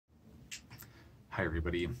Hi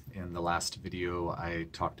everybody. In the last video, I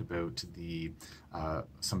talked about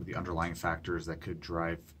some of the underlying factors that could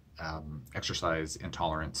drive exercise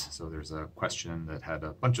intolerance. So there's a question that had a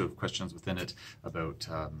bunch of questions within it about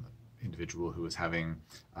individual who was having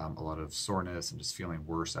a lot of soreness and just feeling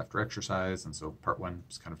worse after exercise. And so part one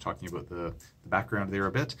was kind of talking about the background there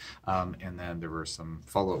a bit. And then there were some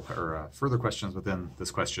follow-up or further questions within this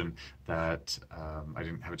question that I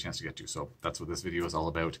didn't have a chance to get to. So that's what this video is all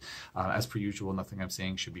about. As per usual, nothing I'm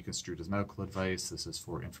saying should be construed as medical advice. This is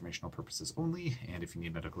for informational purposes only. And if you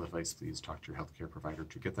need medical advice, please talk to your healthcare provider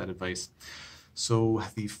to get that advice. So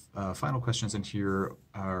the final questions in here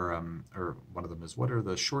are, or one of them is, what are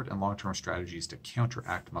the short and long-term strategies to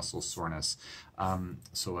counteract muscle soreness?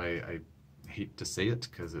 So I hate to say it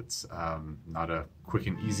because it's not a quick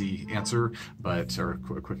and easy answer, or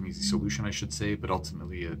a quick and easy solution, I should say, but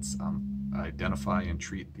ultimately it's identify and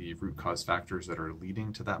treat the root cause factors that are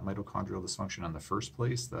leading to that mitochondrial dysfunction in the first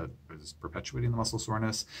place that is perpetuating the muscle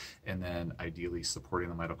soreness, and then ideally supporting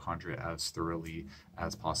the mitochondria as thoroughly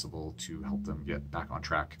as possible to help them get back on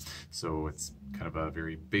track. So it's kind of a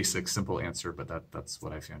very basic, simple answer, but that's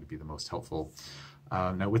what I found to be the most helpful.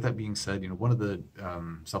 Now, with that being said, one of the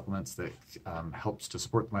supplements that helps to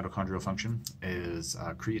support the mitochondrial function is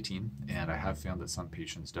creatine, and I have found that some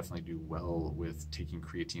patients definitely do well with taking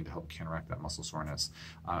creatine to help counteract that muscle soreness.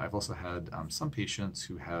 I've also had some patients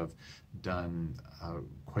who have done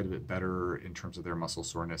quite a bit better in terms of their muscle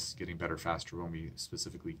soreness, getting better faster when we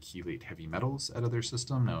specifically chelate heavy metals out of their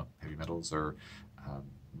system. Now, heavy metals are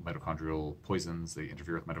mitochondrial poisons. They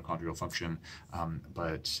interfere with mitochondrial function,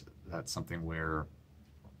 but that's something where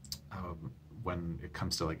when it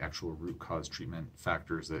comes to like actual root cause treatment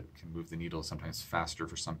factors that can move the needle sometimes faster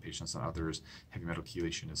for some patients than others, heavy metal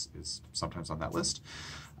chelation is sometimes on that list.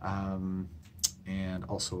 And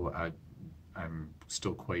also I'm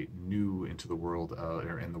still quite new into the world,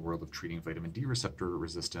 or in the world of treating vitamin D receptor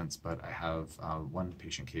resistance, but I have one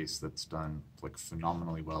patient case that's done like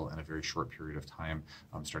phenomenally well in a very short period of time,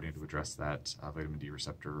 starting to address that vitamin D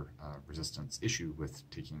receptor resistance issue with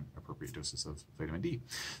taking appropriate doses of vitamin D.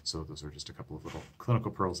 So those are just a couple of little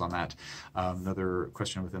clinical pearls on that. Another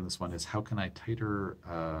question within this one is, how can I tighter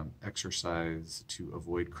exercise to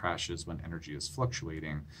avoid crashes when energy is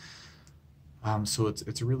fluctuating? So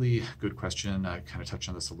it's a really good question. I kind of touched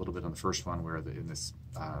on this a little bit on the first one, where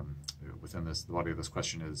within the body of this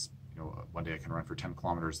question is, one day I can run for 10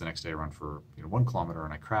 kilometers, the next day I run for 1 kilometer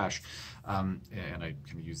and I crash. And I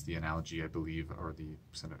can use the analogy, I believe, or the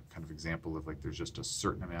kind of example of like there's just a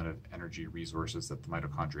certain amount of energy resources that the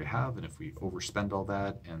mitochondria have, and if we overspend all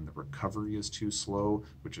that and the recovery is too slow,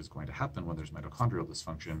 which is going to happen when there's mitochondrial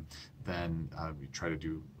dysfunction, then we try to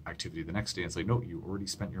do activity the next day and it's like, no, you already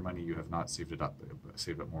spent your money, you have not saved it up,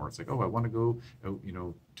 save it more. It's like, oh, I want to go out,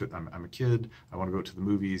 I'm a kid, I want to go to the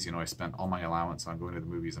movies, I spent all my allowance on going to the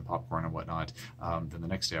movies and popcorn and whatnot. Then the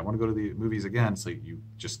next day I want to go to the movies again. It's like, you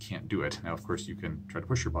just can't do it. Now, of course, you can try to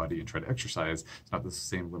push your body and try to exercise. It's not the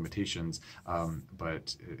same limitations,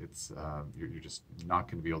 but it's you're just not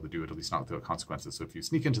going to be able to do it, at least not without consequences. So if you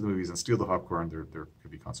sneak into the movies and steal the popcorn, there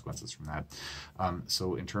could be consequences from that.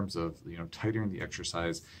 So in terms of tightening the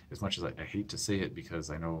exercise, as much as I hate to say it because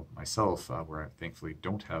I know myself, where I thankfully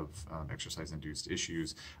don't have exercise-induced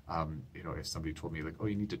issues, if somebody told me like, oh,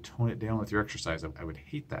 you need to tone it down with your exercise, I would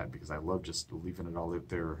hate that because I love just leaving it all out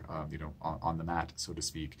there, on the mat, so to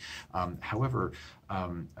speak. However,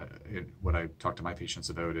 what I talk to my patients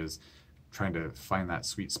about is trying to find that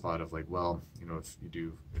sweet spot of like, well,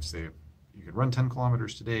 if say you could run 10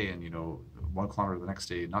 kilometers today and 1 kilometer the next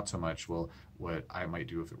day, not so much. Well, what I might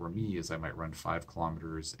do if it were me is I might run 5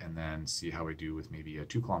 kilometers and then see how I do with maybe a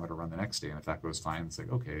 2 kilometer run the next day. And if that goes fine, it's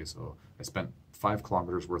like, okay, so I spent 5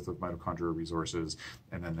 kilometers worth of mitochondrial resources,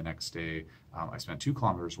 and then the next day I spent 2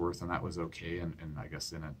 kilometers worth, and that was okay. And I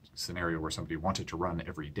guess in a scenario where somebody wanted to run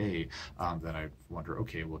every day, then I wonder,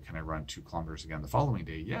 okay, well, can I run 2 kilometers again the following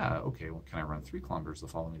day? Yeah, okay, well, can I run 3 kilometers the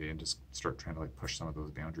following day, and just start trying to like push some of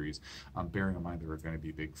those boundaries, bearing in mind there are going to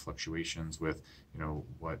be big fluctuations with,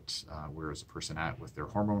 where is a person at with their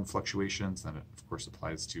hormone fluctuations, and it of course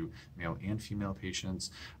applies to male and female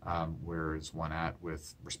patients. Where is one at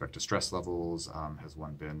with respect to stress levels? Has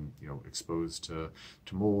one been, exposed to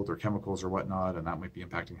mold or chemicals or whatnot, and that might be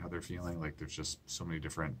impacting how they're feeling? Like there's just so many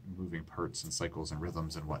different moving parts and cycles and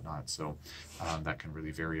rhythms and whatnot. So that can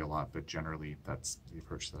really vary a lot, but generally that's the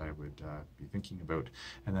approach that I would be thinking about.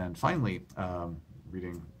 And then finally,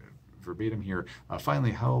 reading verbatim here.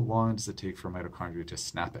 Finally, how long does it take for mitochondria to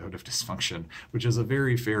snap out of dysfunction? Which is a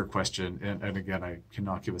very fair question. And again, I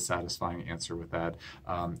cannot give a satisfying answer with that.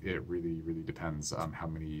 It really, really depends how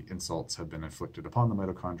many insults have been inflicted upon the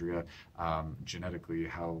mitochondria, genetically,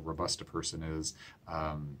 how robust a person is,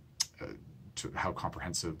 to how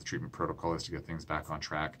comprehensive the treatment protocol is to get things back on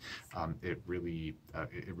track. It really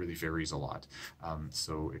varies a lot.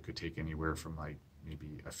 So it could take anywhere from like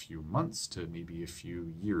maybe a few months to maybe a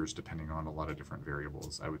few years, depending on a lot of different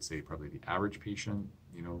variables. I would say probably the average patient,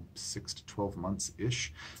 6 to 12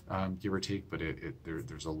 months-ish, give or take, but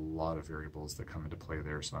there's a lot of variables that come into play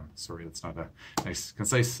there. So I'm sorry that's not a nice,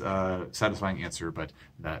 concise, satisfying answer, but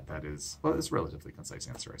that is, well, it's a relatively concise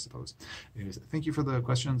answer, I suppose. Anyways, thank you for the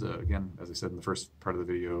questions. Again, as I said in the first part of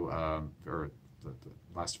the video, or the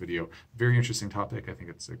last video, very interesting topic. I think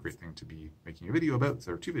it's a great thing to be making a video about,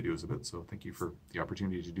 or 2 videos about, so thank you for the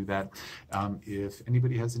opportunity to do that. If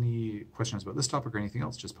anybody has any questions about this topic or anything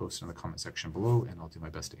else, just post in the comment section below, and I'll do my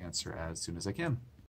best to answer as soon as I can.